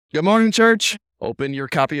Good morning, church. Open your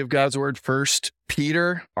copy of God's Word, 1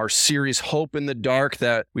 Peter, our series Hope in the Dark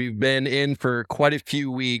that we've been in for quite a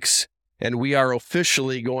few weeks. And we are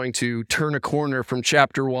officially going to turn a corner from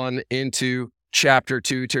chapter 1 into chapter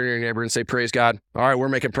 2. Turn to your neighbor and say, praise God. All right, we're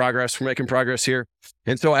making progress. We're making progress here.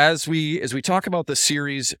 And so as we talk about the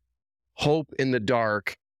series Hope in the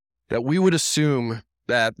Dark, that we would assume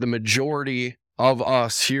that the majority of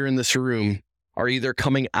us here in this room are either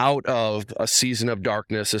coming out of a season of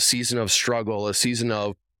darkness, a season of struggle, a season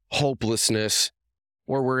of hopelessness,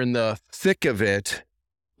 or we're in the thick of it,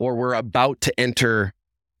 or we're about to enter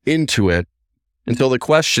into it. And so the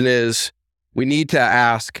question is, we need to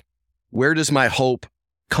ask, where does my hope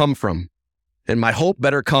come from? And my hope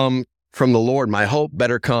better come from the Lord. My hope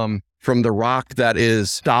better come from the rock that is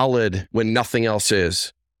solid when nothing else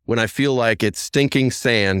is. When I feel like it's stinking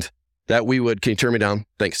sand, that we would, can you turn me down?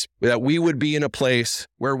 Thanks. That we would be in a place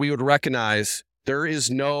where we would recognize there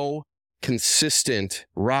is no consistent,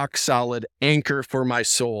 rock solid anchor for my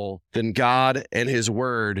soul than God and His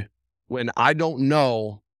Word. When I don't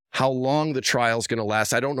know how long the trial is going to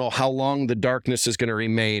last, I don't know how long the darkness is going to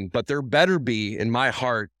remain, but there better be in my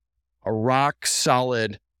heart a rock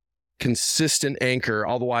solid, consistent anchor.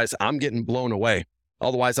 Otherwise, I'm getting blown away.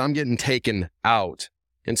 Otherwise, I'm getting taken out.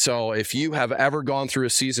 And so if you have ever gone through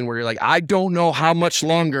a season where you're like, I don't know how much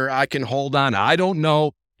longer I can hold on. I don't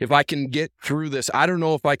know if I can get through this. I don't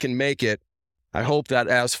know if I can make it. I hope that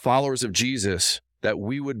as followers of Jesus, that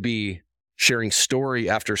we would be sharing story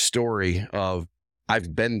after story of,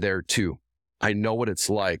 I've been there too. I know what it's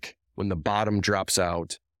like when the bottom drops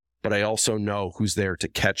out, but I also know who's there to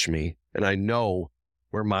catch me. And I know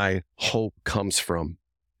where my hope comes from.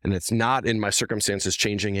 And it's not in my circumstances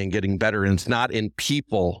changing and getting better. And it's not in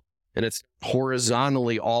people. And it's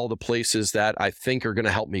horizontally all the places that I think are going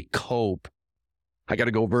to help me cope. I got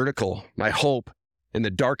to go vertical. My hope in the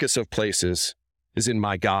darkest of places is in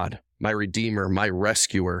my God, my Redeemer, my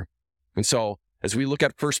Rescuer. And so as we look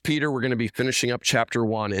at 1 Peter, we're going to be finishing up chapter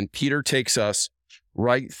 1. And Peter takes us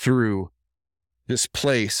right through this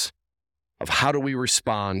place of how do we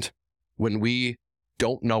respond when we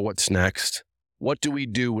don't know what's next. What do we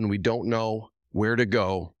do when we don't know where to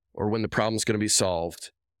go or when the problem's going to be solved?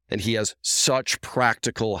 And he has such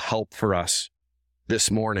practical help for us this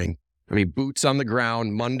morning. I mean, boots on the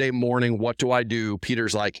ground, Monday morning, what do I do?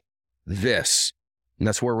 Peter's like, this. And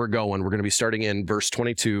that's where we're going. We're going to be starting in verse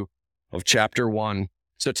 22 of chapter 1.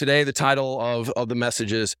 So today, the title of the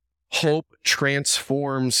message is Hope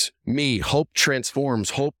Transforms Me. Hope transforms.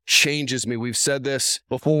 Hope changes me. We've said this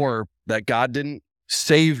before, that God didn't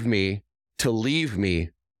save me to leave me.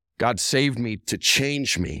 God saved me to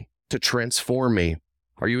change me, to transform me.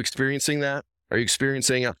 Are you experiencing that? Are you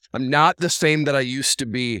experiencing, I'm not the same that I used to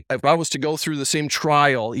be. If I was to go through the same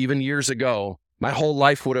trial even years ago, my whole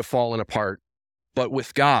life would have fallen apart. But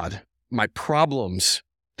with God, my problems,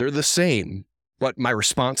 they're the same, but my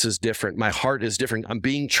response is different. My heart is different. I'm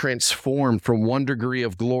being transformed from one degree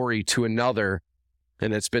of glory to another.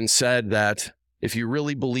 And it's been said that if you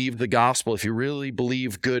really believe the gospel, if you really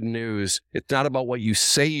believe good news, it's not about what you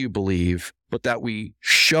say you believe, but that we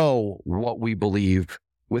show what we believe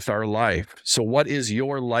with our life. So what is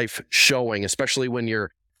your life showing, especially when you're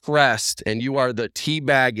pressed and you are the tea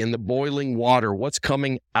bag in the boiling water? What's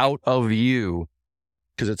coming out of you?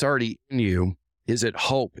 Because it's already in you. Is it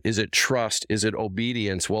hope? Is it trust? Is it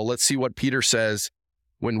obedience? Well, let's see what Peter says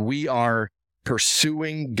when we are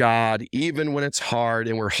pursuing God, even when it's hard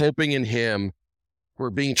and we're hoping in Him. We're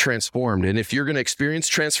being transformed. And if you're going to experience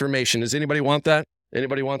transformation, does anybody want that?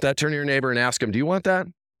 Anybody want that? Turn to your neighbor and ask them, do you want that?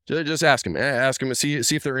 Just ask them. Ask them and see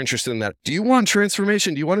if they're interested in that. Do you want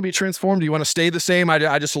transformation? Do you want to be transformed? Do you want to stay the same?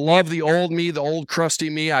 I just love the old me, the old crusty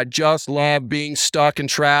me. I just love being stuck and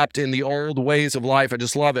trapped in the old ways of life. I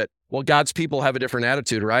just love it. Well, God's people have a different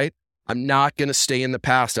attitude, right? I'm not going to stay in the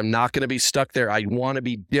past. I'm not going to be stuck there. I want to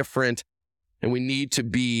be different. And we need to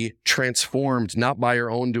be transformed, not by our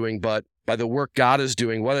own doing, but by the work God is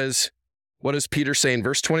doing. What is Peter saying?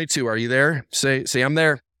 Verse 22, are you there? Say, I'm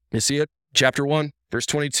there. You see it? Chapter 1, verse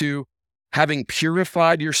 22, having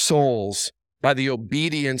purified your souls by the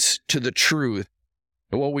obedience to the truth.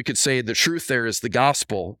 And what we could say, the truth there is the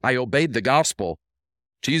gospel. I obeyed the gospel.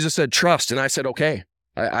 Jesus said, trust. And I said, okay.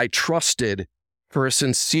 I trusted for a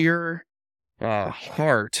sincere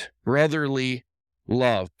heart, brotherly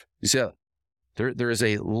love. You see, there is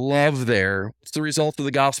a love there. What's the result of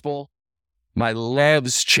the gospel? My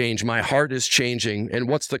love's changed. My heart is changing. And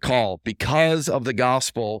what's the call? Because of the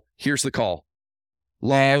gospel, here's the call.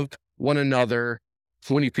 Love one another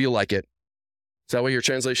when you feel like it. Is that what your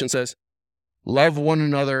translation says? Love one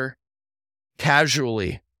another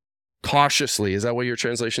casually, cautiously. Is that what your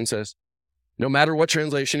translation says? No matter what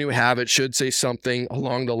translation you have, it should say something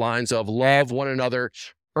along the lines of love one another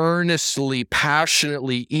earnestly,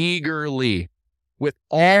 passionately, eagerly, with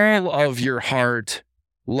all of your heart.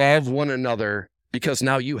 Love one another because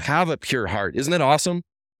now you have a pure heart. Isn't that awesome?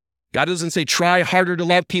 God doesn't say try harder to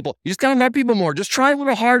love people. You just gotta love people more. Just try a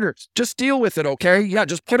little harder. Just deal with it, okay? Yeah,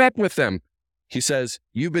 just put up with them. He says,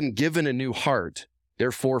 you've been given a new heart.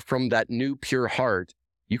 Therefore, from that new pure heart,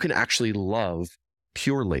 you can actually love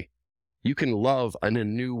purely. You can love in a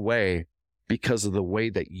new way because of the way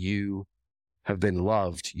that you have been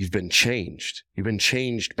loved. You've been changed. You've been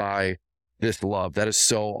changed by this love. That is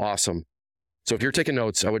so awesome. So if you're taking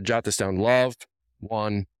notes, I would jot this down. Love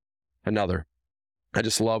one another. I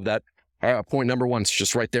just love that. Point number one is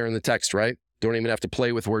just right there in the text, right? Don't even have to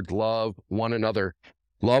play with words. Love one another.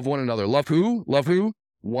 Love one another. Love who? Love who?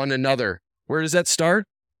 One another. Where does that start?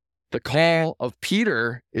 The call of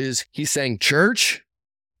Peter is he's saying, church,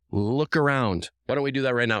 look around. Why don't we do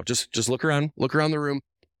that right now? Just look around. Look around the room.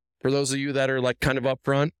 For those of you that are like kind of up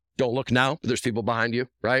front, don't look now. There's people behind you,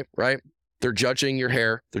 right? They're judging your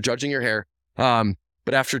hair.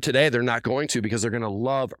 But after today, they're not going to because they're going to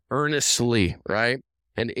love earnestly, right?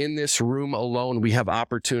 And in this room alone, we have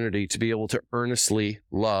opportunity to be able to earnestly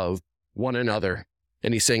love one another.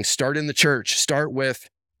 And he's saying, start in the church. Start with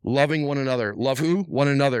loving one another. Love who? One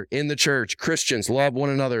another in the church. Christians, love one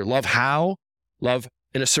another. Love how? Love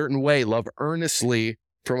in a certain way. Love earnestly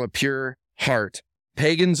from a pure heart.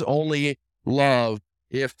 Pagans only love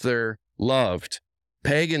if they're loved.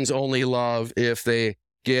 Pagans only love if they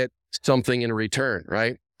get something in return,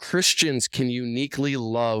 right? Christians can uniquely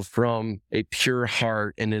love from a pure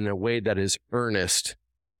heart and in a way that is earnest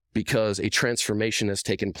because a transformation has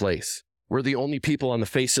taken place. We're the only people on the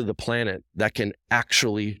face of the planet that can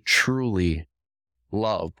actually, truly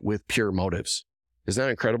love with pure motives. Isn't that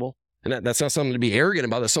incredible? And that's not something to be arrogant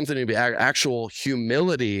about. That's something to be actual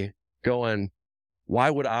humility going, why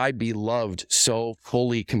would I be loved so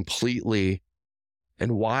fully, completely?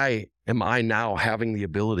 And why am I now having the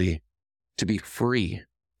ability to be free,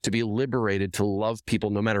 to be liberated, to love people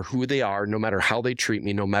no matter who they are, no matter how they treat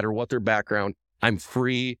me, no matter what their background? I'm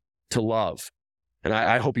free to love. And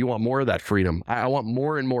I hope you want more of that freedom. I want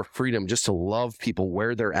more and more freedom just to love people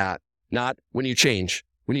where they're at. Not when you change,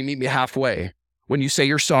 when you meet me halfway, when you say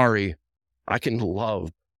you're sorry. I can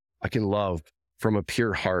love from a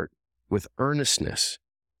pure heart with earnestness.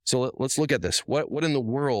 So let's look at this. What in the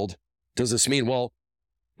world does this mean? Well,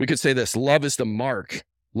 we could say this: love is the mark.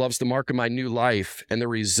 Love's the mark of my new life, and the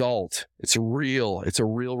result, it's a real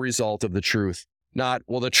result of the truth. Not,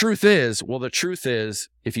 the truth is,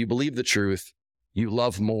 if you believe the truth, you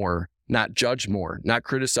love more, not judge more, not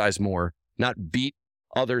criticize more, not beat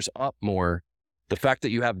others up more. The fact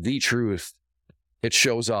that you have the truth, it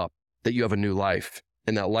shows up that you have a new life,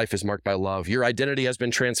 and that life is marked by love. Your identity has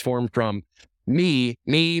been transformed from me.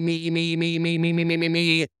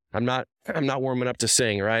 I'm not warming up to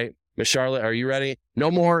sing, right? Miss Charlotte, are you ready?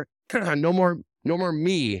 No more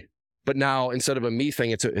me. But now instead of a me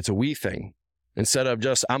thing, it's a we thing. Instead of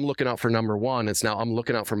just I'm looking out for number one, it's now I'm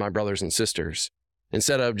looking out for my brothers and sisters.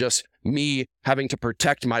 Instead of just me having to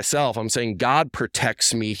protect myself, I'm saying God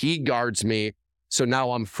protects me. He guards me. So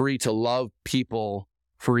now I'm free to love people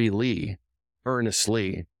freely,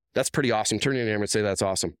 earnestly. That's pretty awesome. Turn to your neighbor and say, that's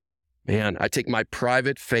awesome. Man, I take my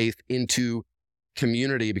private faith into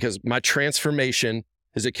community because my transformation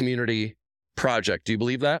is a community project. Do you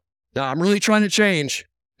believe that? No, I'm really trying to change.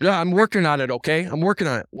 Yeah, I'm working on it, okay? I'm working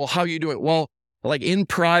on it. Well, how are you doing? Well, like in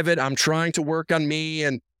private, I'm trying to work on me.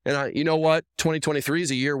 And you know what? 2023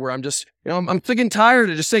 is a year where I'm just, I'm sick and tired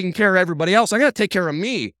of just taking care of everybody else. I got to take care of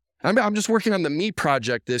me. I'm just working on the me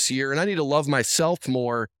project this year, and I need to love myself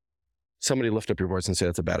more. Somebody lift up your voice and say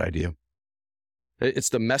that's a bad idea. It's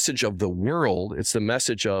the message of the world. It's the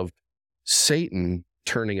message of Satan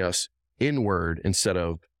turning us inward instead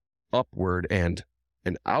of upward and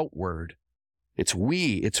outward.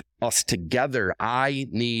 It's us together. I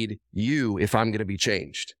need you if I'm going to be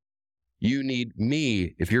changed. You need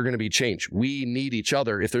me if you're going to be changed. We need each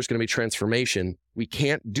other if there's going to be transformation. We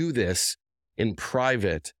can't do this in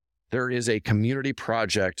private. There is a community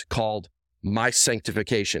project called My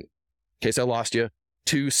Sanctification. In case I lost you,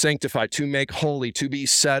 to sanctify, to make holy, to be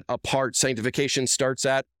set apart. Sanctification starts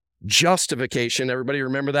at justification. Everybody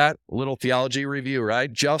remember that? A little theology review,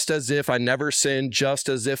 right? Just as if I never sinned, just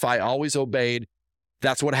as if I always obeyed.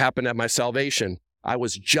 That's what happened at my salvation. I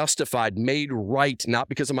was justified, made right, not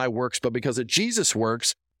because of my works, but because of Jesus'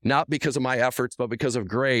 works, not because of my efforts, but because of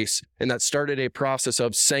grace. And that started a process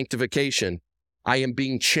of sanctification. I am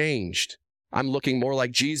being changed. I'm looking more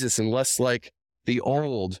like Jesus and less like the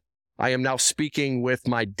old. I am now speaking with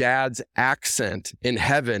my dad's accent in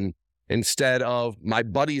heaven instead of my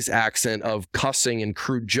buddy's accent of cussing and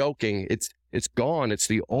crude joking. It's gone. It's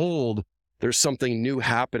the old. There's something new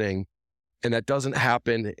happening. And that doesn't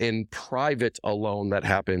happen in private alone. That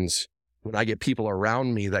happens when I get people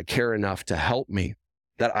around me that care enough to help me,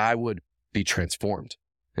 that I would be transformed.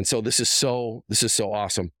 And so this is so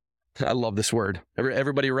awesome. I love this word.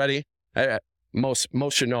 Everybody ready? Most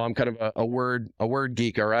should know I'm kind of a word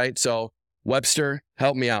geek. All right. So Webster,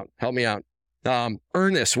 help me out.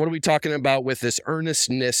 Earnest. What are we talking about with this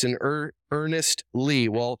earnestness and earnestly?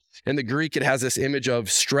 Well, in the Greek, it has this image of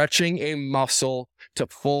stretching a muscle to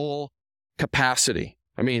full capacity.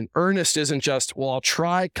 I mean, earnest isn't just, well, I'll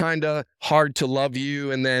try kind of hard to love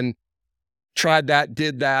you and then tried that,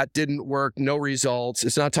 didn't work, no results.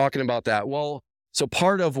 It's not talking about that. Well, so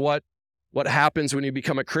part of what happens when you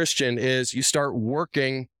become a Christian is you start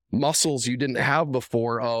working muscles you didn't have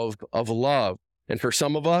before of love. And for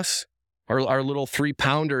some of us, our little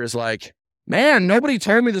 3-pounder is like, man, nobody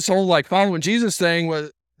told me this whole like following Jesus thing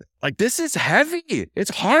was like, this is heavy.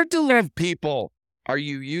 It's hard to love people. Are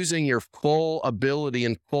you using your full ability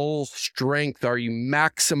and full strength? Are you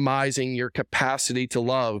maximizing your capacity to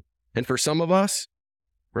love? And for some of us,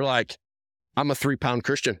 we're like, I'm a 3-pound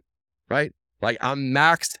Christian, right? Like I'm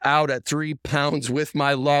maxed out at 3 pounds with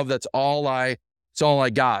my love. That's all I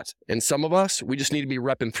got. And some of us, we just need to be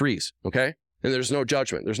repping 3s, okay? And there's no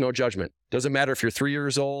judgment. Doesn't matter if you're 3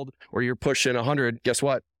 years old or you're pushing 100. Guess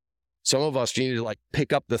what? Some of us need to like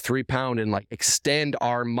pick up the 3-pound and like extend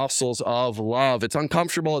our muscles of love. It's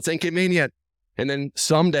uncomfortable. It's inconvenient. And then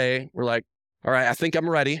someday we're like, all right, I think I'm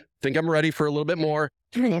ready for a little bit more.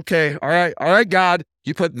 Okay. All right, God,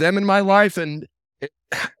 you put them in my life. And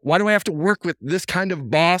why do I have to work with this kind of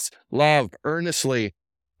boss? Love earnestly.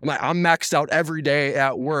 I'm maxed out every day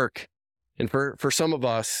at work. And for some of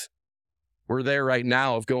us, we're there right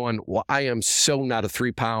now of going, well, I am so not a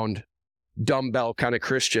 3-pound dumbbell kind of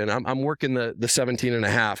Christian. I'm working the 17 and a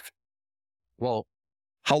half. Well,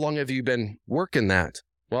 how long have you been working that?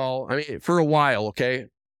 Well, I mean, for a while, okay?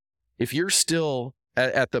 If you're still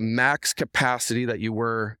at the max capacity that you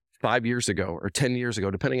were 5 years ago or 10 years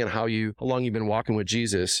ago, depending on how long you've been walking with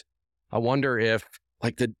Jesus, I wonder if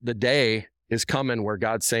like the day is coming where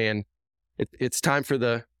God's saying, it's time for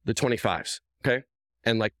the 25s, okay?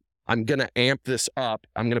 And like, I'm going to amp this up.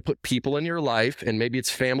 I'm going to put people in your life, and maybe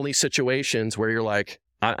it's family situations where you're like,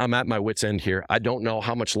 I'm at my wit's end here. I don't know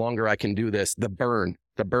how much longer I can do this. The burn.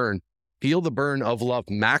 Feel the burn of love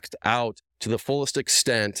maxed out to the fullest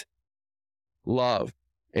extent. Love.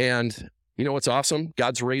 And you know what's awesome?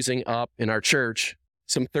 God's raising up in our church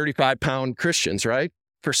some 35-pound Christians, right?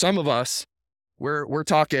 For some of us, we're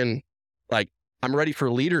talking like, I'm ready for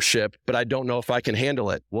leadership, but I don't know if I can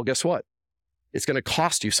handle it. Well, guess what? It's going to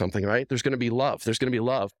cost you something, right? There's going to be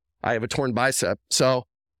love. I have a torn bicep. So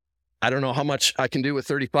I don't know how much I can do with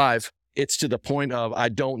 35. It's to the point of, I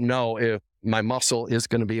don't know if my muscle is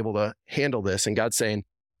going to be able to handle this. And God's saying,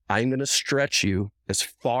 I'm going to stretch you as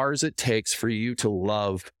far as it takes for you to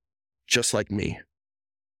love just like me.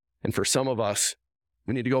 And for some of us,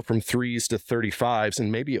 we need to go from 3s to 35s. And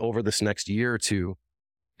maybe over this next year or two,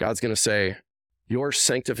 God's going to say, your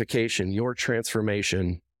sanctification, your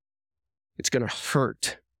transformation, it's going to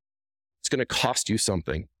hurt. It's going to cost you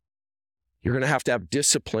something. You're going to have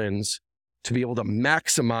disciplines to be able to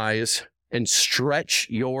maximize and stretch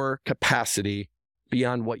your capacity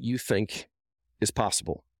beyond what you think is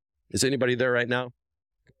possible. Is anybody there right now?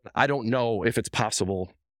 I don't know if it's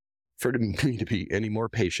possible for me to be any more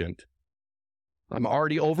patient. I'm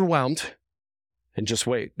already overwhelmed. And just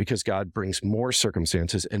wait, because God brings more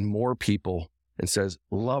circumstances and more people and says,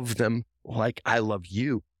 love them like I love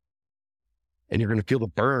you. And you're going to feel the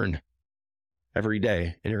burn every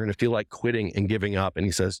day. And you're going to feel like quitting and giving up. And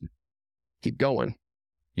he says, keep going.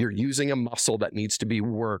 You're using a muscle that needs to be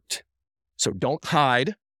worked. So don't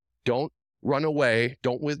hide. Don't run away.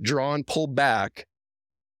 Don't withdraw and pull back.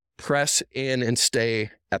 Press in and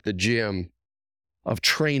stay at the gym of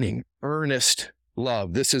training, earnest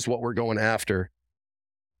love. This is what we're going after.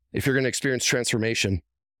 If you're going to experience transformation,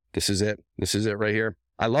 this is it. This is it right here.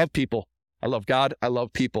 I love people. I love God. I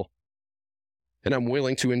love people. And I'm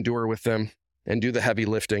willing to endure with them and do the heavy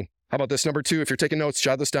lifting. How about this? Number 2, if you're taking notes,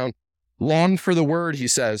 jot this down. Long for the word, he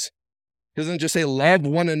says. He doesn't just say love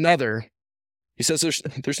one another. He says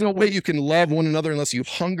there's no way you can love one another unless you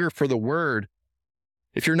hunger for the word.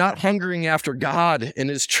 If you're not hungering after God and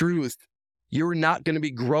his truth, you're not going to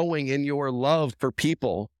be growing in your love for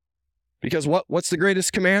people. Because what's the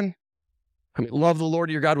greatest command? I mean, love the Lord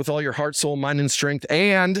your God with all your heart, soul, mind, and strength,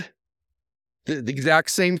 and the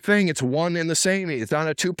exact same thing. It's one and the same. It's not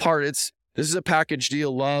a two-part. This is a package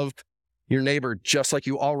deal. Love your neighbor just like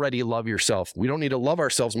you already love yourself. We don't need to love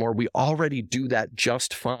ourselves more. We already do that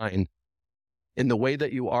just fine in the way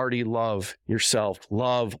that you already love yourself.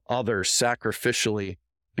 Love others sacrificially,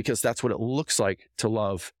 because that's what it looks like to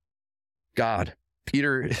love God.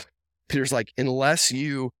 Peter's like, unless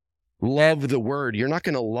you love the word, you're not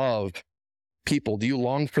going to love people. Do you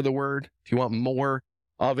long for the word? Do you want more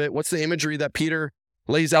of it? What's the imagery that Peter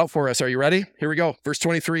lays out for us? Are you ready? Here we go. Verse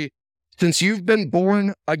 23. Since you've been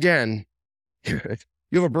born again, you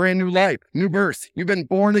have a brand new life, new birth. You've been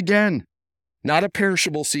born again, not a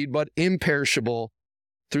perishable seed, but imperishable,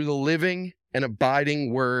 through the living and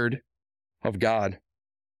abiding word of God.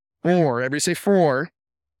 For, everybody say for.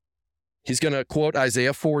 He's going to quote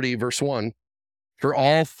Isaiah 40, verse 1. For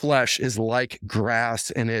all flesh is like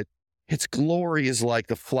grass, and its glory is like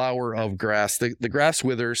the flower of grass. The grass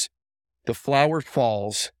withers, the flower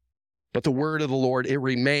falls, but the word of the Lord, it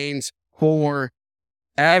remains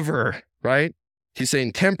forever, right? He's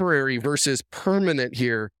saying temporary versus permanent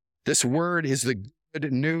here. This word is the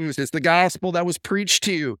good news. It's the gospel that was preached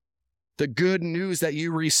to you. The good news that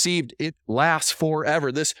you received, it lasts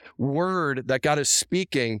forever. This word that God is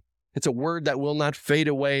speaking, it's a word that will not fade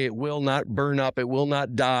away. It will not burn up. It will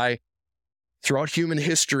not die. Throughout human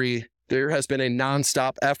history, there has been a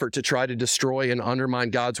nonstop effort to try to destroy and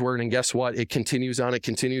undermine God's word. And guess what? It continues on. It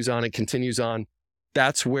continues on. It continues on.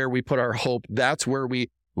 That's where we put our hope. That's where we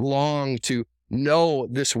long to know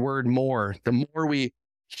this word more. The more we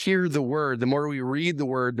hear the word, the more we read the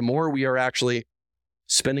word, the more we are actually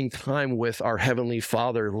spending time with our Heavenly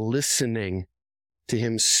Father, listening to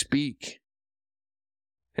him speak.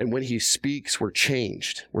 And when he speaks, we're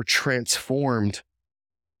changed. We're transformed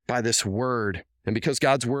by this word. And because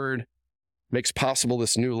God's word makes possible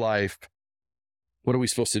this new life, what are we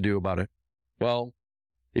supposed to do about it? Well,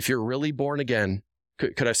 if you're really born again,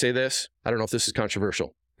 could I say this? I don't know if this is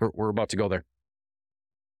controversial. We're about to go there.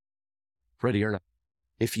 Ready or not?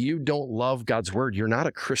 If you don't love God's word, you're not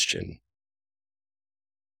a Christian.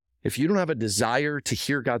 If you don't have a desire to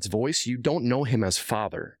hear God's voice, you don't know him as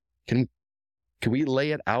Father. Can we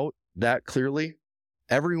lay it out that clearly?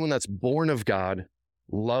 Everyone that's born of God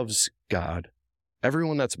loves God.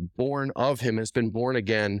 Everyone that's born of him has been born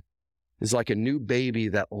again, is like a new baby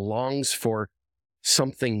that longs for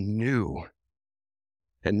something new.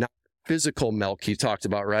 And not physical milk he talked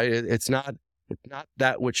about, right? It's not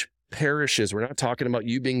that which perishes. We're not talking about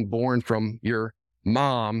you being born from your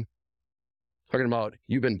mom. We're talking about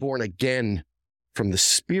you've been born again from the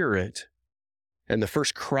Spirit. And the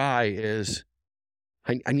first cry is,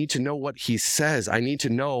 I need to know what he says. I need to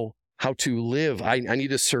know how to live. I need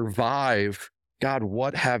to survive. God,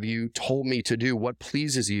 what have you told me to do? What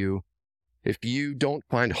pleases you? If you don't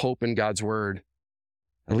find hope in God's word,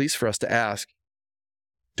 at least for us to ask,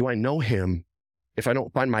 do I know him if I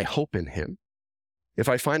don't find my hope in him? If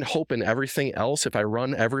I find hope in everything else, if I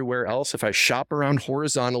run everywhere else, if I shop around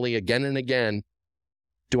horizontally again and again,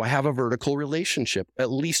 do I have a vertical relationship? At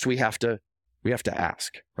least we have to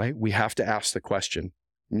ask, right? We have to ask the question.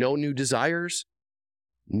 No new desires,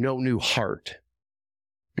 no new heart.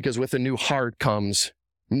 Because with a new heart comes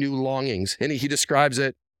new longings. And he describes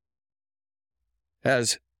it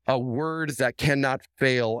as a word that cannot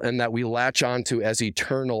fail and that we latch onto as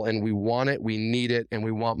eternal, and we want it, we need it, and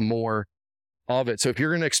we want more of it. So if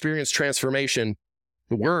you're going to experience transformation,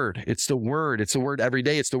 it's the word every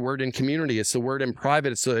day. It's the word in community. It's the word in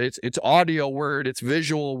private. It's audio word. It's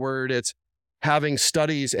visual word. It's having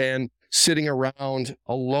studies and sitting around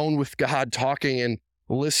alone with God, talking and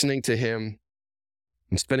listening to him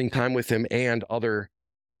and spending time with him and other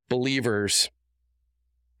believers.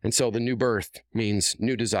 And so the new birth means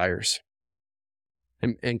new desires.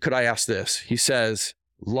 And could I ask this? He says,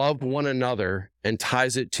 love one another, and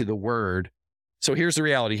ties it to the word. So here's the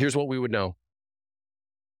reality. Here's what we would know.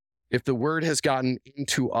 If the word has gotten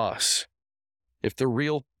into us, if the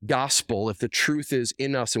real gospel, if the truth is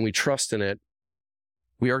in us and we trust in it,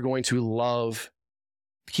 we are going to love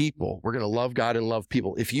people. We're going to love God and love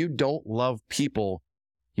people. If you don't love people,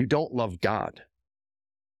 you don't love God.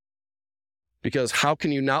 Because how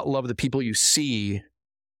can you not love the people you see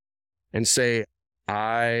and say,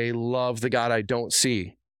 I love the God I don't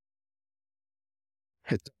see?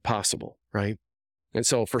 It's possible, right? And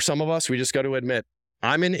so for some of us, we just got to admit,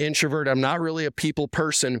 I'm an introvert. I'm not really a people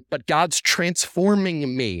person, but God's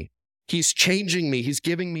transforming me. He's changing me. He's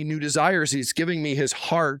giving me new desires. He's giving me his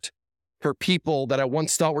heart for people that I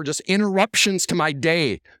once thought were just interruptions to my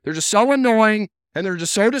day. They're just so annoying and they're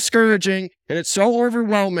just so discouraging and it's so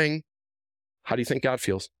overwhelming. How do you think God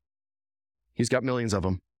feels? He's got millions of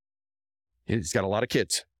them. He's got a lot of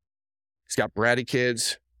kids. He's got bratty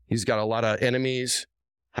kids. He's got a lot of enemies.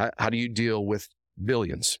 How do you deal with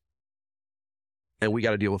billions? And we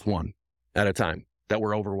got to deal with one at a time that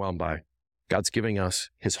we're overwhelmed by. God's giving us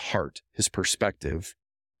his heart, his perspective.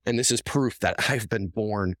 And this is proof that I've been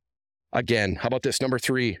born again. How about this? Number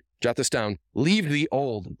 3, jot this down. Leave the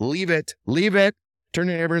old. Leave it. Leave it. Turn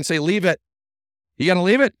to your neighbor and say, leave it. You got to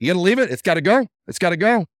leave it. You got to leave it. It's got to go. It's got to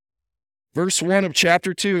go. Verse 1 of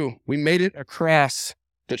chapter 2, we made it across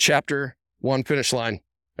the chapter 1 finish line.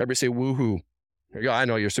 Everybody say woohoo. There you go. I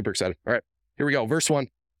know you're super excited. All right, here we go. Verse 1.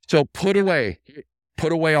 So put away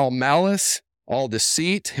all malice, all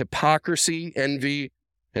deceit, hypocrisy, envy,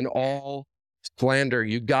 and all slander.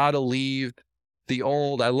 You got to leave the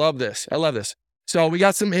old. I love this. I love this. So we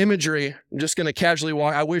got some imagery. I'm just going to casually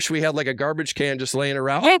walk. I wish we had like a garbage can just laying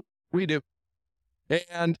around. Oh, we do.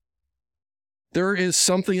 And there is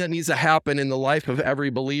something that needs to happen in the life of every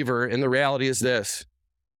believer. And the reality is this.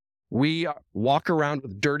 We walk around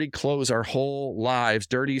with dirty clothes our whole lives,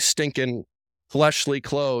 dirty, stinking, fleshly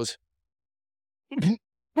clothes.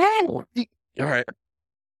 All right.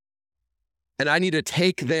 And I need to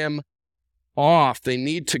take them off. They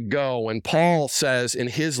need to go. And Paul says in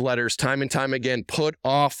his letters time and time again, put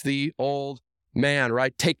off the old man,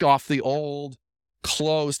 right? Take off the old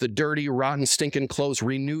clothes, the dirty, rotten, stinking clothes.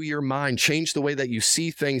 Renew your mind. Change the way that you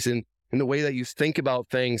see things and the way that you think about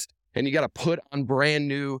things. And you got to put on brand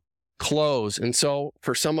new clothes. And so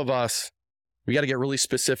for some of us, we got to get really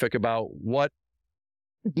specific about what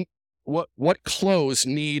clothes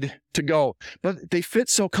need to go. But they fit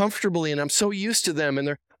so comfortably and I'm so used to them and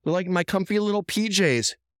they're like my comfy little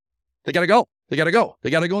PJs. They got to go. They got to go. They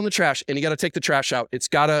got to go in the trash and you got to take the trash out. It's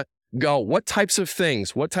got to go. What types of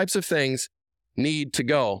things need to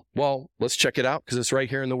go? Well, let's check it out because it's right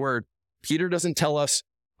here in the word. Peter doesn't tell us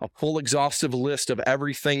a full exhaustive list of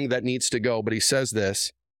everything that needs to go, but he says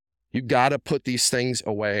this. You got to put these things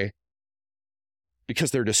away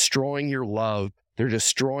because they're destroying your love. They're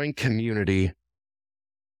destroying community.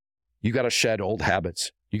 You got to shed old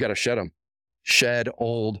habits. You got to shed them. Shed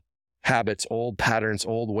old habits, old patterns,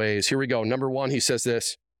 old ways. Here we go. Number 1, he says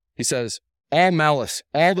this. He says, all malice,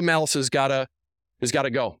 all the malice has got to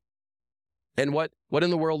go. And what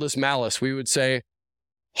in the world is malice? We would say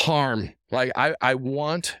harm. Like I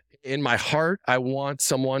want in my heart, I want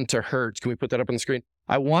someone to hurt. Can we put that up on the screen?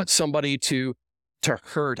 I want somebody to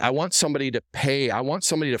hurt. I want somebody to pay. I want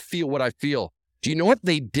somebody to feel what I feel. Do you know what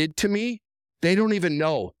they did to me? They don't even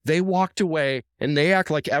know. They walked away and they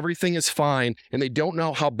act like everything is fine and they don't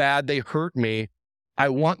know how bad they hurt me. I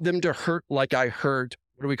want them to hurt like I hurt.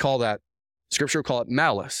 What do we call that? Scripture will call it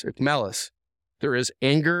malice. It's malice. There is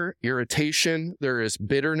anger, irritation, there is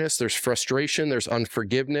bitterness, there's frustration, there's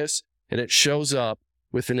unforgiveness, and it shows up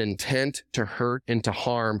with an intent to hurt and to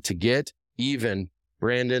harm, to get even.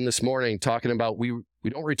 Brandon this morning talking about we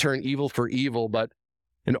don't return evil for evil, but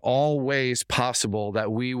in all ways possible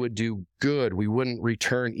that we would do good. We wouldn't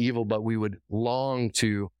return evil, but we would long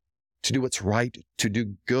to do what's right, to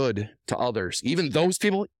do good to others. Even those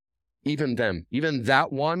people, even them, even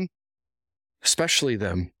that one, especially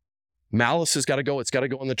them. Malice has got to go. It's got to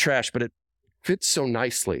go in the trash, but it fits so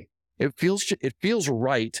nicely. It feels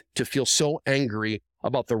right to feel so angry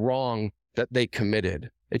about the wrong that they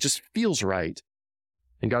committed. It just feels right.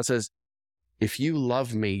 And God says, if you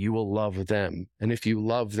love me, you will love them. And if you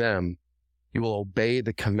love them, you will obey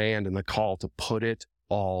the command and the call to put it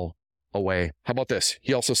all away. How about this?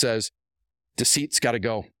 He also says, deceit's got to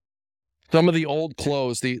go. Some of the old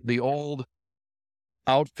clothes, the old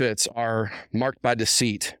outfits are marked by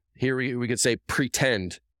deceit. Here we could say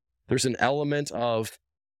pretend. There's an element of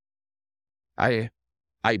I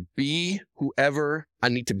be whoever I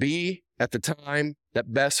need to be at the time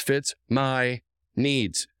that best fits my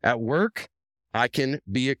needs. At work, I can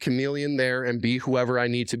be a chameleon there and be whoever I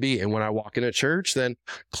need to be. And when I walk into church, then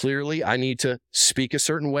clearly I need to speak a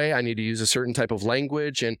certain way. I need to use a certain type of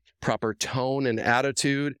language and proper tone and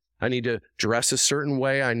attitude. I need to dress a certain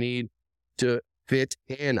way. I need to fit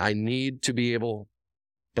in. I need to be able.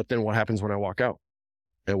 But then what happens when I walk out?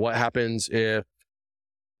 And what happens if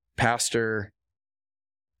pastor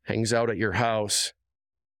hangs out at your house,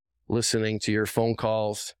 listening to your phone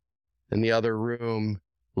calls in the other room,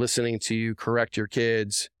 listening to you correct your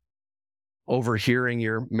kids, overhearing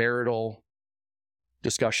your marital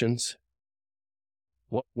discussions?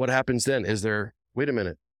 What happens then? Is there, wait a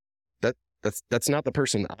minute, that's not the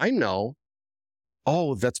person I know.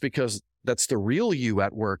 Oh, that's because that's the real you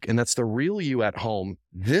at work and that's the real you at home.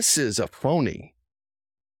 This is a phony.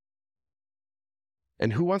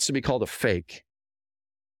 And who wants to be called a fake?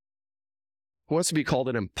 Who wants to be called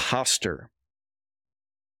an imposter?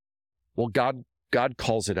 Well, God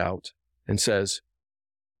calls it out and says,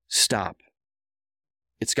 stop.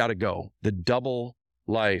 It's got to go. The double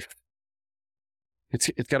life, it's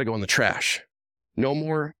got to go in the trash. No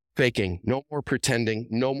more faking, no more pretending,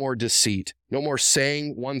 no more deceit, no more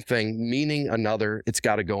saying one thing, meaning another. It's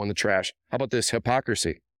got to go in the trash. How about this?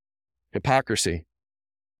 Hypocrisy.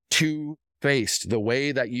 Two-faced, the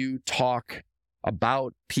way that you talk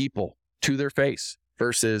about people to their face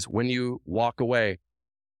versus when you walk away.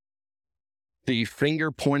 The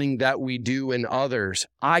finger pointing that we do in others.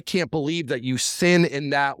 I can't believe that you sin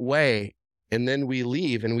in that way. And then we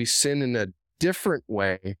leave and we sin in a different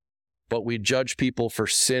way, but we judge people for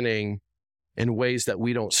sinning in ways that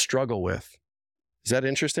we don't struggle with. Is that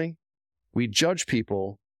interesting? We judge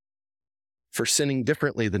people for sinning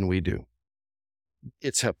differently than we do.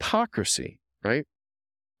 It's hypocrisy, right?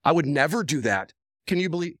 I would never do that. Can you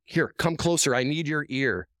believe? Here, come closer. I need your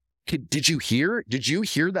ear. Did you hear? Did you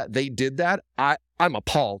hear that they did that? I'm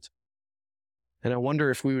appalled. And I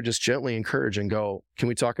wonder if we would just gently encourage and go, can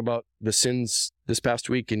we talk about the sins this past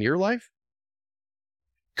week in your life?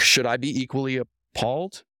 Should I be equally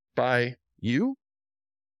appalled by you?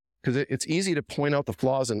 Because it's easy to point out the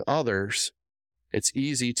flaws in others. It's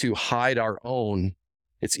easy to hide our own.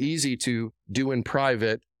 It's easy to do in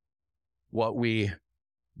private what we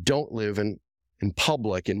don't live in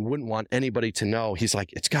public and wouldn't want anybody to know. He's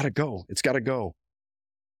like, it's got to go. It's got to go.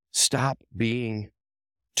 Stop being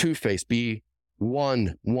two-faced. Be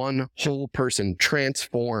one whole person,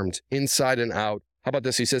 transformed inside and out. How about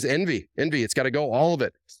this? He says, envy, it's got to go. All of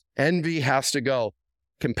it. Envy has to go.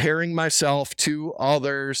 Comparing myself to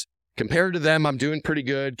others. Compared to them, I'm doing pretty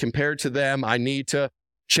good. Compared to them, I need to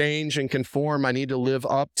change and conform. I need to live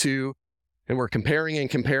up to. And we're comparing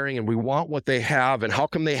and we want what they have. And how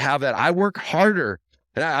come they have that? I work harder.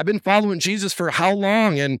 And I've been following Jesus for how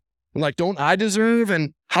long? And I'm like, don't I deserve?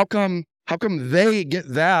 And how come they get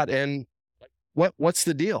that? And what's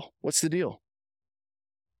the deal? What's the deal?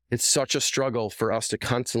 It's such a struggle for us to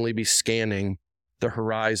constantly be scanning the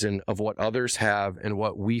horizon of what others have and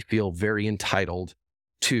what we feel very entitled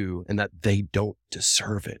to, and that they don't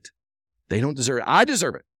deserve it. They don't deserve it. I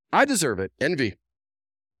deserve it. I deserve it. Envy.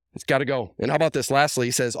 It's got to go. And how about this? Lastly,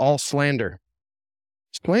 he says, all slander.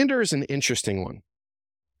 Slander is an interesting one.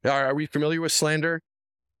 Are we familiar with slander?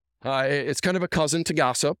 It's kind of a cousin to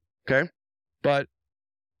gossip, okay? But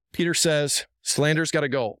Peter says, slander's got to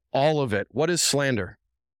go. All of it. What is slander?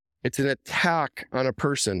 It's an attack on a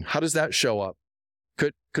person. How does that show up?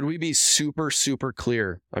 Could we be super, super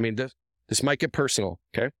clear? I mean, this might get personal,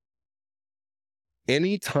 okay?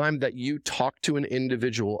 Anytime that you talk to an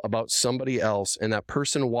individual about somebody else and that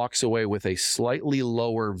person walks away with a slightly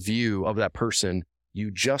lower view of that person,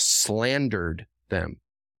 you just slandered them.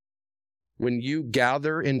 When you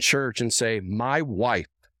gather in church and say, my wife,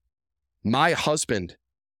 my husband,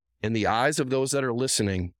 in the eyes of those that are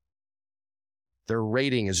listening, their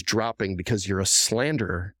rating is dropping because you're a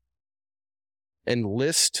slanderer. And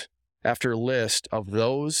list after list of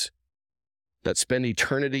those that spend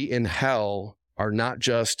eternity in hell are not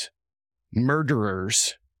just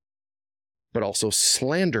murderers, but also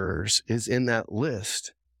slanderers is in that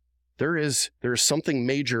list. There's something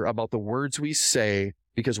major about the words we say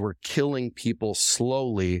because we're killing people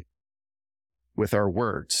slowly with our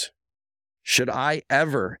words. Should I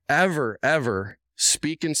ever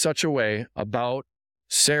speak in such a way about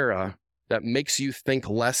Sarah that makes you think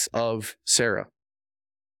less of Sarah?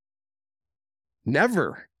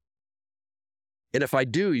 Never. And if I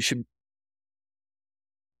do, you should.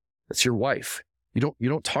 That's your wife. You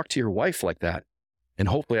don't talk to your wife like that. And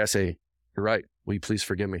hopefully I say, you're right. Will you please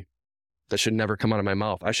forgive me? That should never come out of my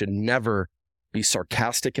mouth. I should never be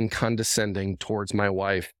sarcastic and condescending towards my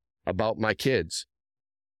wife about my kids.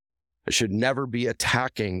 I should never be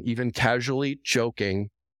attacking, even casually joking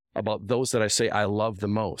about those that I say I love the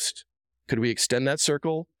most. Could we extend that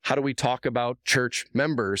circle? How do we talk about church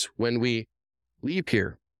members when we leave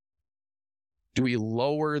here? Do we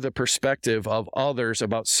lower the perspective of others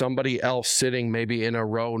about somebody else sitting maybe in a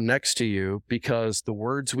row next to you because the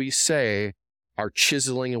words we say are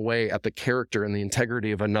chiseling away at the character and the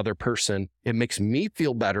integrity of another person? It makes me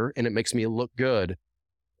feel better and it makes me look good.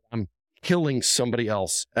 I'm killing somebody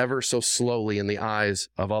else ever so slowly in the eyes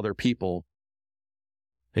of other people.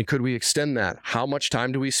 And could we extend that? How much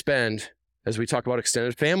time do we spend as we talk about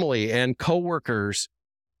extended family and coworkers?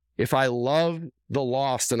 If I love the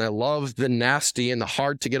lost and I love the nasty and the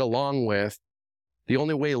hard to get along with, the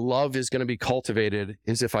only way love is going to be cultivated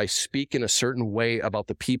is if I speak in a certain way about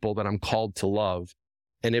the people that I'm called to love.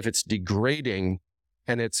 And if it's degrading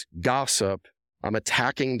and it's gossip, I'm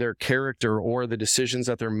attacking their character or the decisions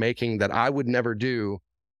that they're making that I would never do,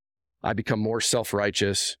 I become more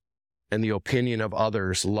self-righteous, and the opinion of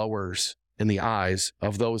others lowers in the eyes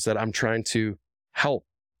of those that I'm trying to help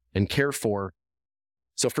and care for.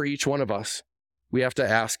 So for each one of us, we have to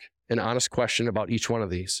ask an honest question about each one of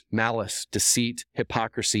these: malice, deceit,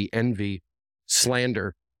 hypocrisy, envy,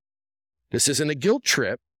 slander. This isn't a guilt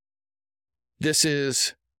trip. This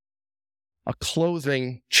is a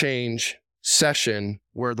clothing change session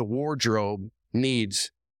where the wardrobe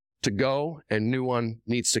needs to go and new one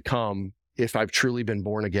needs to come. If I've truly been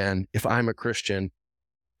born again, if I'm a Christian,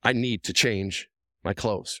 I need to change my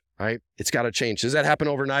clothes, right? It's got to change. Does that happen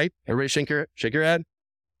overnight? Everybody shake your head.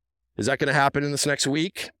 Is that going to happen in this next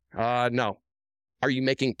week? No. Are you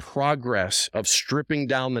making progress of stripping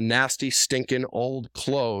down the nasty, stinking old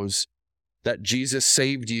clothes that Jesus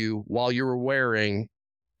saved you while you were wearing?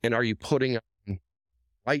 And are you putting on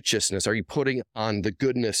righteousness? Are you putting on the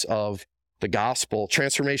goodness of the gospel?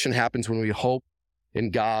 Transformation happens when we hope in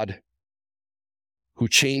God, who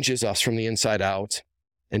changes us from the inside out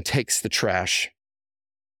and takes the trash.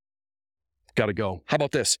 Got to go. How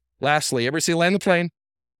about this? Lastly, everybody see land the plane?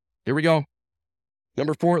 Here we go.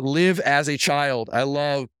 Number 4, live as a child. I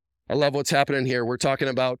love what's happening here. We're talking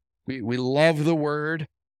about, we love the word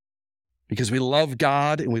because we love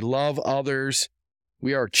God and we love others.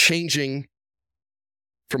 We are changing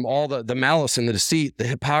from all the malice and the deceit, the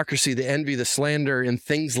hypocrisy, the envy, the slander, and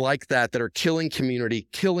things like that are killing community,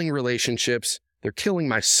 killing relationships. They're killing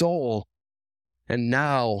my soul. And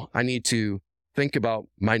now I need to think about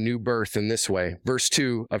my new birth in this way. Verse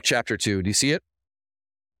 2 of chapter 2. Do you see it?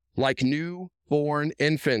 Like newborn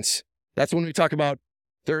infants. That's when we talk about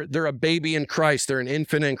they're a baby in Christ. They're an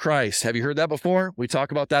infant in Christ. Have you heard that before? We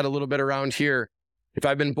talk about that a little bit around here. If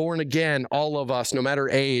I've been born again, all of us, no matter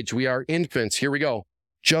age, we are infants. Here we go.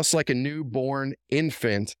 Just like a newborn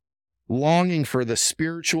infant, longing for the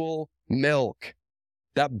spiritual milk.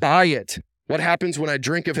 That by it. What happens when I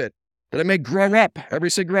drink of it? That I may grow up. Everybody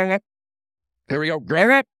say grow up. Here we go.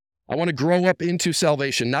 Grow up. I want to grow up into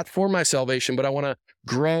salvation, not for my salvation, but I want to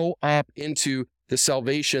grow up into the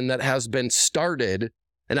salvation that has been started,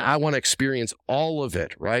 and I want to experience all of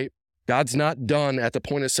it, right? God's not done at the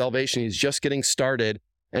point of salvation. He's just getting started,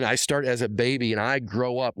 and I start as a baby, and I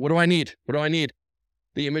grow up. What do I need? What do I need?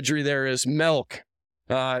 The imagery there is milk.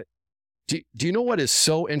 Do you know what is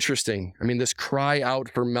so interesting? I mean, this cry out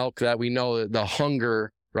for milk that we know, the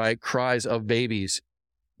hunger, right? Cries of babies.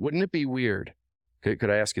 Wouldn't it be weird?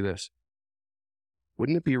 Could I ask you this?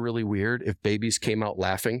 Wouldn't it be really weird if babies came out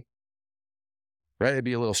laughing? Right? It'd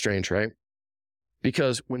be a little strange, right?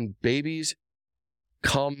 Because when babies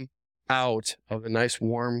come out of a nice,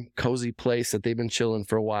 warm, cozy place that they've been chilling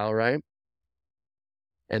for a while, right?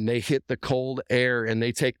 And they hit the cold air and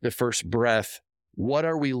they take the first breath, what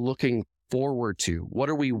are we looking forward to? What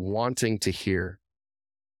are we wanting to hear?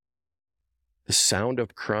 The sound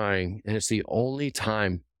of crying. And it's the only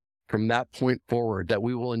time from that point forward that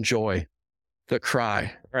we will enjoy the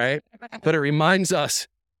cry, right? But it reminds us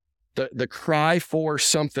the cry for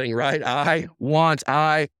something, right? I want,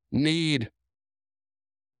 I need.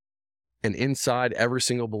 And inside every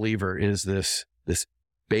single believer is this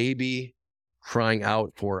baby crying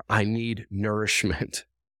out for, I need nourishment.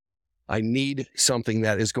 I need something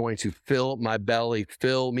that is going to fill my belly,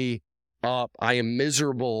 fill me up. I am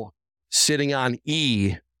miserable sitting on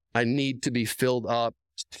E. I need to be filled up.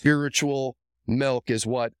 Spiritual milk is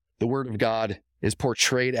what the Word of God is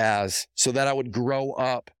portrayed as, so that I would grow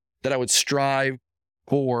up, that I would strive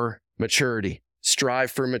for maturity.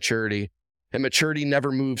 Strive for maturity. And maturity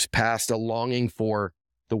never moves past a longing for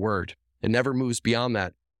the Word. It never moves beyond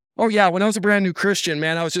that. Oh yeah, when I was a brand new Christian,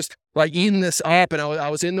 man, I was just like eating this up, and I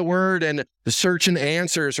was in the Word and the search and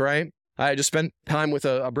answers, right? I just spent time with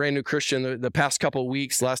a brand new Christian the past couple of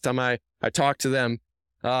weeks. Last time I talked to them,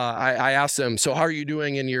 I asked them, so how are you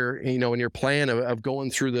doing in your plan of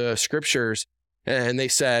going through the scriptures? And they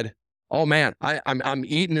said, oh man, I'm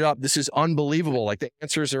eating it up. This is unbelievable. Like the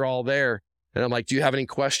answers are all there. And I'm like, do you have any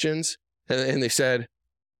questions? And they said,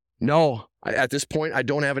 no, at this point, I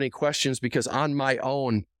don't have any questions, because on my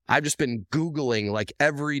own, I've just been Googling like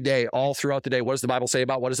every day, all throughout the day. What does the Bible say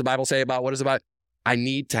about? What does the Bible say about? What is about? I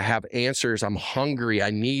need to have answers. I'm hungry. I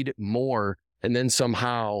need more. And then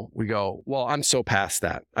somehow we go, well, I'm so past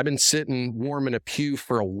that. I've been sitting warm in a pew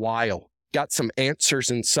for a while. Got some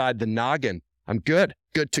answers inside the noggin. I'm good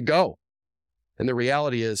to go. And the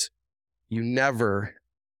reality is, you never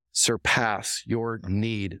surpass your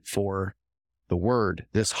need for the Word,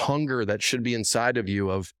 this hunger that should be inside of you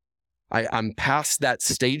of, I'm past that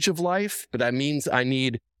stage of life, but that means I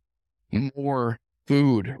need more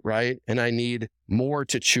food, right? And I need more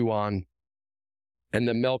to chew on. And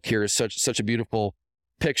the milk here is such a beautiful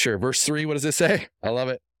picture. Verse 3, what does it say? I love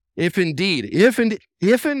it. If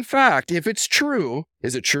in fact, if it's true,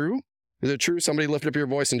 is it true? Is it true? Somebody lift up your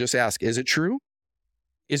voice and just ask, is it true?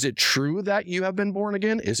 Is it true that you have been born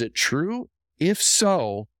again? Is it true? If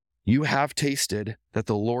so, you have tasted that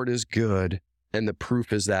the Lord is good. And the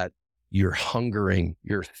proof is that you're hungering,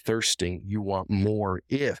 you're thirsting, you want more.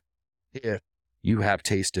 If you have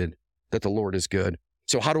tasted that the Lord is good.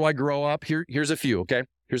 So how do I grow up? Here's a few, okay?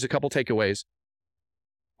 Here's a couple takeaways.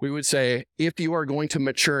 We would say, if you are going to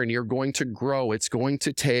mature and you're going to grow, it's going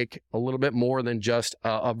to take a little bit more than just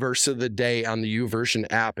a verse of the day on the YouVersion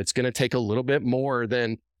app. It's going to take a little bit more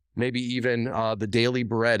than maybe even the daily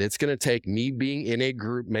bread. It's going to take me being in a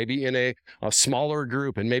group, maybe in a smaller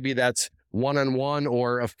group, and maybe that's one-on-one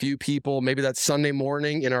or a few people. Maybe that's Sunday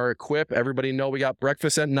morning in our Equip. Everybody know we got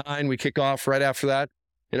breakfast at 9. We kick off right after that.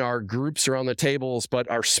 And our groups are on the tables, but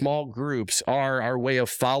our small groups are our way of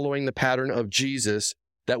following the pattern of Jesus,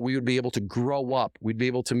 that we would be able to grow up, we'd be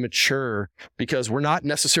able to mature, because we're not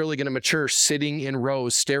necessarily going to mature sitting in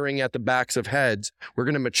rows, staring at the backs of heads. We're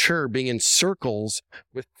going to mature being in circles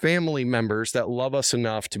with family members that love us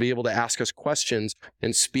enough to be able to ask us questions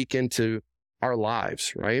and speak into our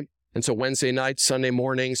lives, right? And so Wednesday nights, Sunday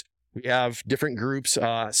mornings, we have different groups.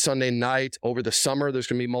 Sunday night, over the summer, there's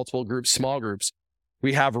going to be multiple groups, small groups.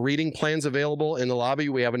 We have reading plans available in the lobby.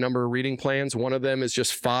 We have a number of reading plans. One of them is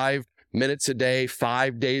just 5 minutes a day,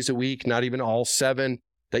 5 days a week, not even all 7,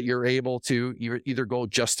 that you're able to either go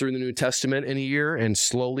just through the New Testament in a year and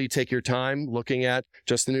slowly take your time looking at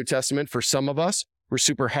just the New Testament. For some of us, we're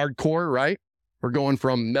super hardcore, right? We're going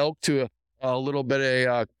from milk to a little bit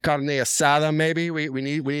of carne asada, maybe. We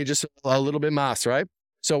need just a little bit más, right?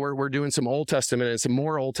 So we're doing some Old Testament and some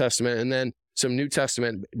more Old Testament and then some New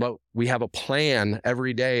Testament, but we have a plan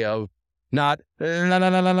every day of not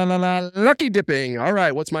lucky dipping. All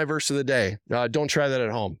right, what's my verse of the day? Don't try that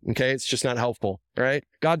at home, okay? It's just not helpful, all right?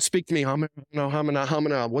 God, speak to me.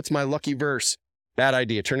 What's my lucky verse? Bad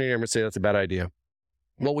idea. Turn to your neighbor and say that's a bad idea.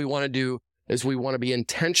 What we want to do is we want to be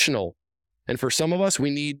intentional. And for some of us, we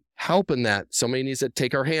need help in that. Somebody needs to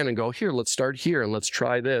take our hand and go, here, let's start here and let's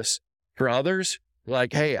try this. For others,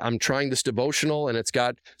 like, hey, I'm trying this devotional and it's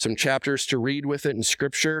got some chapters to read with it in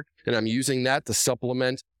scripture, and I'm using that to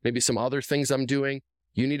supplement maybe some other things I'm doing.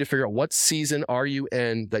 You need to figure out what season are you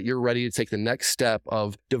in that you're ready to take the next step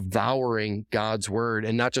of devouring God's word,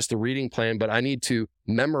 and not just the reading plan, but I need to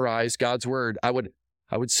memorize God's word. I would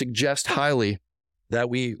suggest highly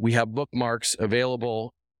that we have bookmarks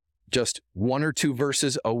available, just 1 or 2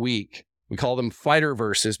 verses a week. We call them fighter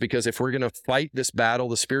verses, because if we're going to fight this battle,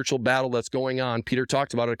 the spiritual battle that's going on, Peter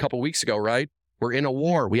talked about it a couple weeks ago, right? We're in a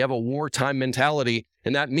war. We have a wartime mentality,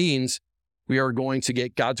 and that means we are going to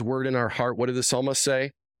get God's word in our heart. What did the psalmist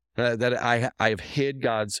say? That I have hid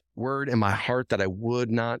God's word in my heart that I would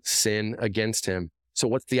not sin against him. So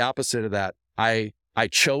what's the opposite of that? I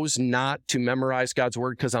chose not to memorize God's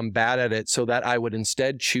word because I'm bad at it, so that I would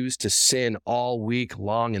instead choose to sin all week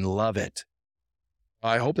long and love it.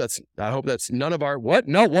 I hope that's none of our, what?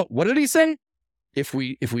 No, what did he say? If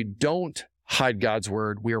we don't hide God's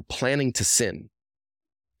word, we are planning to sin.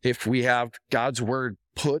 If we have God's word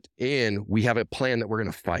put in, we have a plan that we're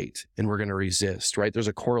going to fight and we're going to resist, right? There's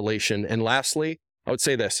a correlation. And lastly, I would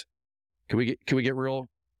say this. Can we get real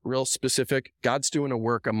specific? God's doing a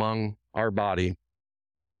work among our body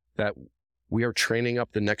that we are training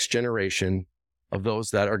up the next generation of those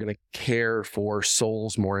that are going to care for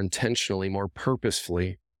souls more intentionally, more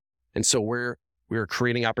purposefully. And so we are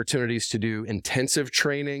creating opportunities to do intensive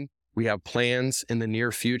training. We have plans in the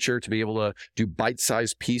near future to be able to do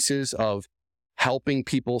bite-sized pieces of helping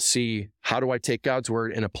people see, how do I take God's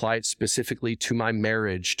word and apply it specifically to my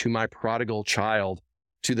marriage, to my prodigal child,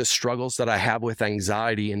 to the struggles that I have with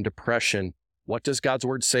anxiety and depression. What does God's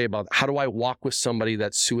word say about how do I walk with somebody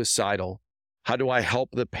that's suicidal? How do I help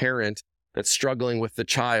the parent that's struggling with the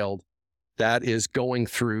child that is going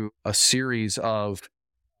through a series of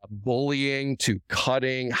bullying to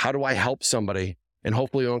cutting? How do I help somebody? And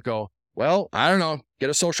hopefully you don't go, well, I don't know, get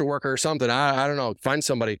a social worker or something. I don't know, find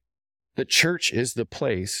somebody. The church is the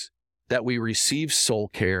place that we receive soul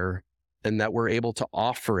care and that we're able to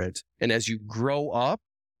offer it. And as you grow up,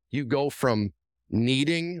 you go from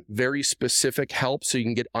needing very specific help so you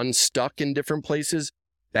can get unstuck in different places,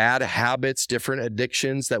 bad habits, different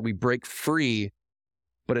addictions that we break free,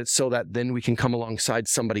 but it's so that then we can come alongside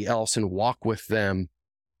somebody else and walk with them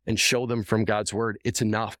and show them from God's word. It's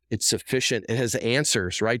enough. It's sufficient. It has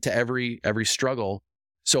answers, right, to every struggle.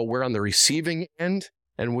 So we're on the receiving end,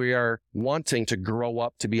 and we are wanting to grow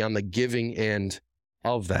up to be on the giving end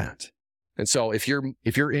of that. And so if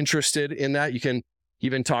you're interested in that, you can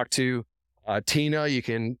even talk to Tina, you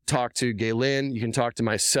can talk to Galen, you can talk to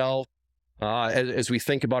myself. As we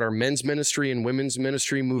think about our men's ministry and women's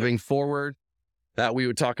ministry moving forward, that we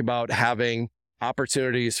would talk about having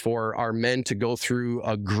opportunities for our men to go through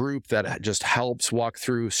a group that just helps walk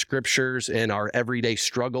through scriptures and our everyday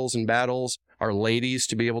struggles and battles, our ladies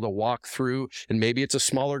to be able to walk through, and maybe it's a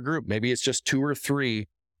smaller group, maybe it's just 2 or 3.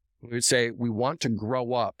 We would say we want to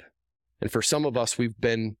grow up. And for some of us, we've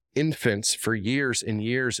been infants for years and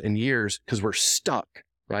years and years because we're stuck,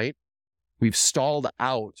 right? We've stalled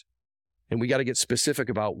out, and we got to get specific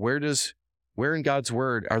about where in God's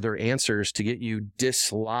word are there answers to get you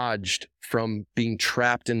dislodged from being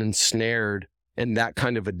trapped and ensnared in that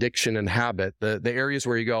kind of addiction and habit, the areas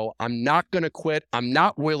where you go, I'm not going to quit. I'm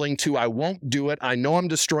not willing to. I won't do it. I know I'm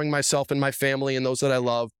destroying myself and my family and those that I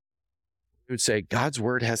love. We would say God's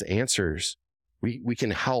word has answers. We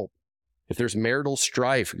can help. If there's marital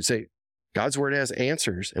strife, we say God's word has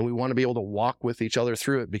answers, and we want to be able to walk with each other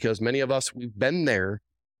through it, because many of us, we've been there,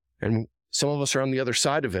 and some of us are on the other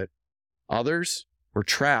side of it. Others, we're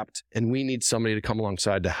trapped, and we need somebody to come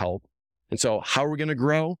alongside to help. And so how are we going to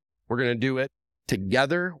grow? We're going to do it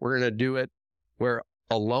together. We're going to do it where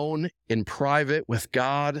alone in private with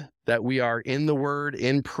God, that we are in the word,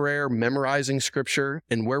 in prayer, memorizing scripture,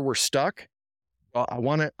 and where we're stuck. I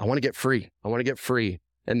want to get free. I want to get free.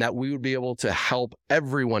 And that we would be able to help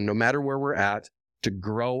everyone, no matter where we're at, to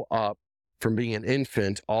grow up from being an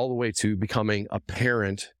infant all the way to becoming a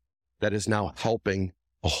parent that is now helping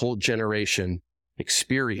a whole generation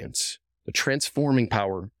experience the transforming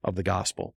power of the gospel.